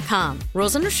 Blinds.com.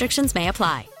 Rules and restrictions may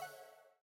apply.